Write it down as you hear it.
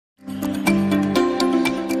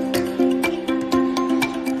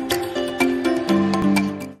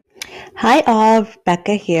Hi all,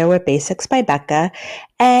 Becca here with Basics by Becca.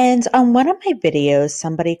 And on one of my videos,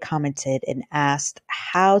 somebody commented and asked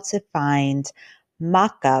how to find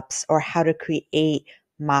mock-ups or how to create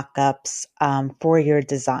mock-ups for your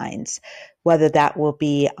designs, whether that will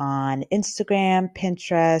be on Instagram,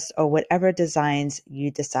 Pinterest, or whatever designs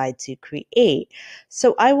you decide to create.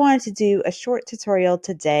 So I wanted to do a short tutorial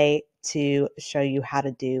today to show you how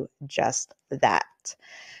to do just that.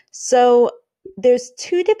 So there's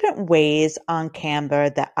two different ways on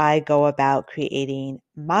Canva that I go about creating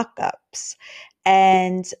mockups.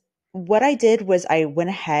 And what I did was I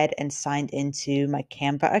went ahead and signed into my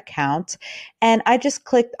Canva account and I just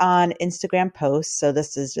clicked on Instagram posts. So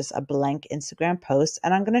this is just a blank Instagram post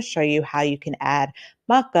and I'm going to show you how you can add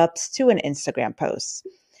mockups to an Instagram post.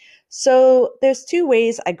 So there's two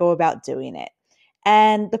ways I go about doing it.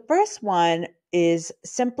 And the first one is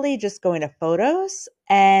simply just going to photos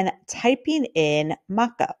and typing in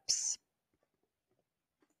mockups.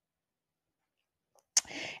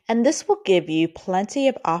 And this will give you plenty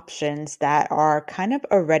of options that are kind of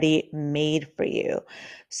already made for you.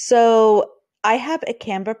 So I have a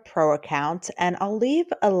Canva Pro account and I'll leave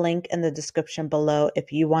a link in the description below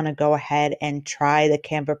if you want to go ahead and try the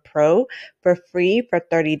Canva Pro for free for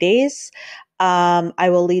 30 days.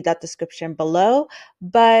 I will leave that description below,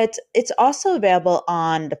 but it's also available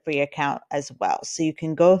on the free account as well. So you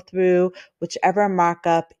can go through whichever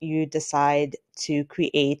markup you decide to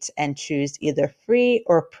create and choose either free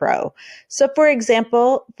or pro. So for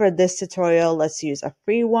example, for this tutorial, let's use a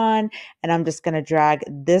free one, and I'm just going to drag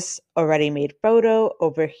this already made photo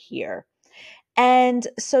over here. And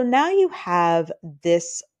so now you have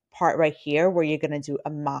this part right here where you're going to do a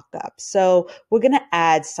mock-up. So we're going to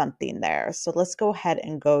add something there. So let's go ahead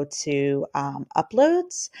and go to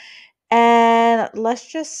uploads. And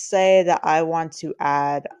let's just say that I want to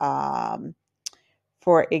add,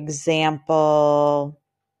 for example,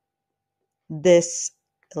 this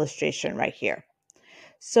illustration right here.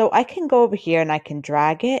 So I can go over here and I can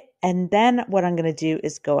drag it. And then what I'm going to do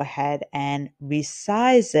is go ahead and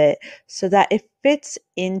resize it so that it fits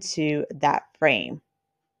into that frame.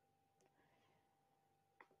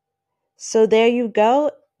 So there you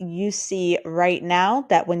go. You see right now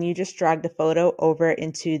that when you just drag the photo over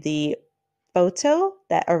into the photo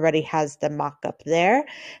that already has the mock-up there,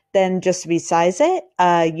 then just resize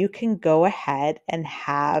it. You can go ahead and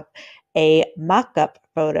have a mock-up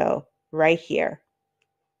photo right here.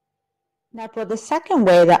 Now for the second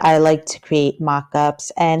way that I like to create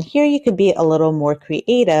mockups, and here you could be a little more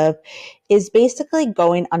creative, is basically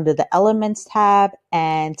going under the Elements tab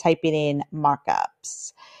and typing in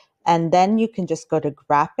markups. And then you can just go to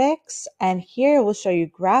graphics, and here it will show you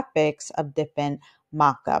graphics of different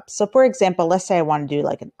mockups. So for example, let's say I want to do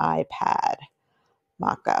like an iPad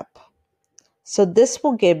mockup. So this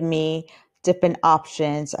will give me different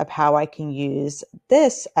options of how I can use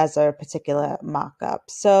this as a particular mockup.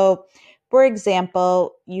 So for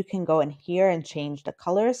example, you can go in here and change the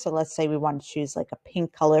color. So let's say we want to choose like a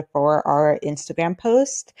pink color for our Instagram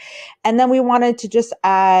post. And then we wanted to just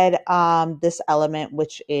add this element,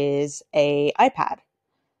 which is a iPad.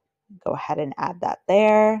 Go ahead and add that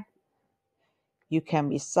there. You can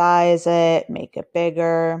resize it, make it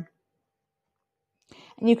bigger.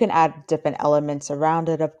 And you can add different elements around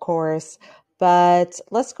it, of course. But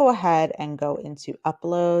let's go ahead and go into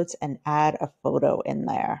uploads and add a photo in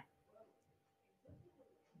there.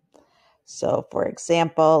 So for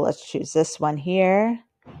example, let's choose this one here.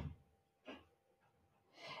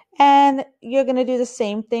 And you're going to do the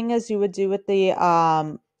same thing as you would do with the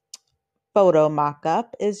photo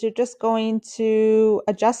mockup, is you're just going to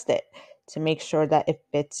adjust it to make sure that it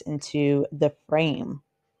fits into the frame.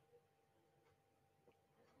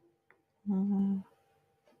 Down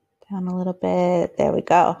a little bit. There we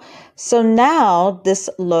go. So now this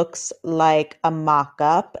looks like a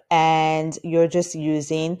mock-up and you're just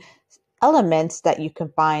using elements that you can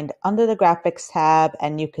find under the graphics tab,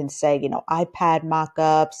 and you can say, iPad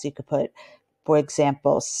mock-ups. You could put, for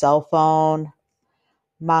example, cell phone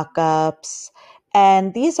mock-ups.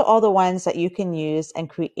 And these are all the ones that you can use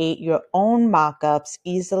and create your own mock-ups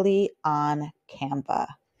easily on Canva.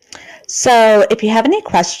 So if you have any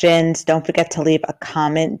questions, don't forget to leave a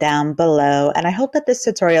comment down below. And I hope that this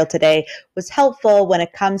tutorial today was helpful when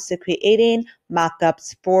it comes to creating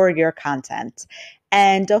mockups for your content.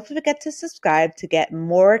 And don't forget to subscribe to get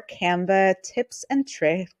more Canva tips and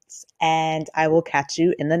tricks. And I will catch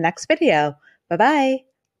you in the next video. Bye-bye.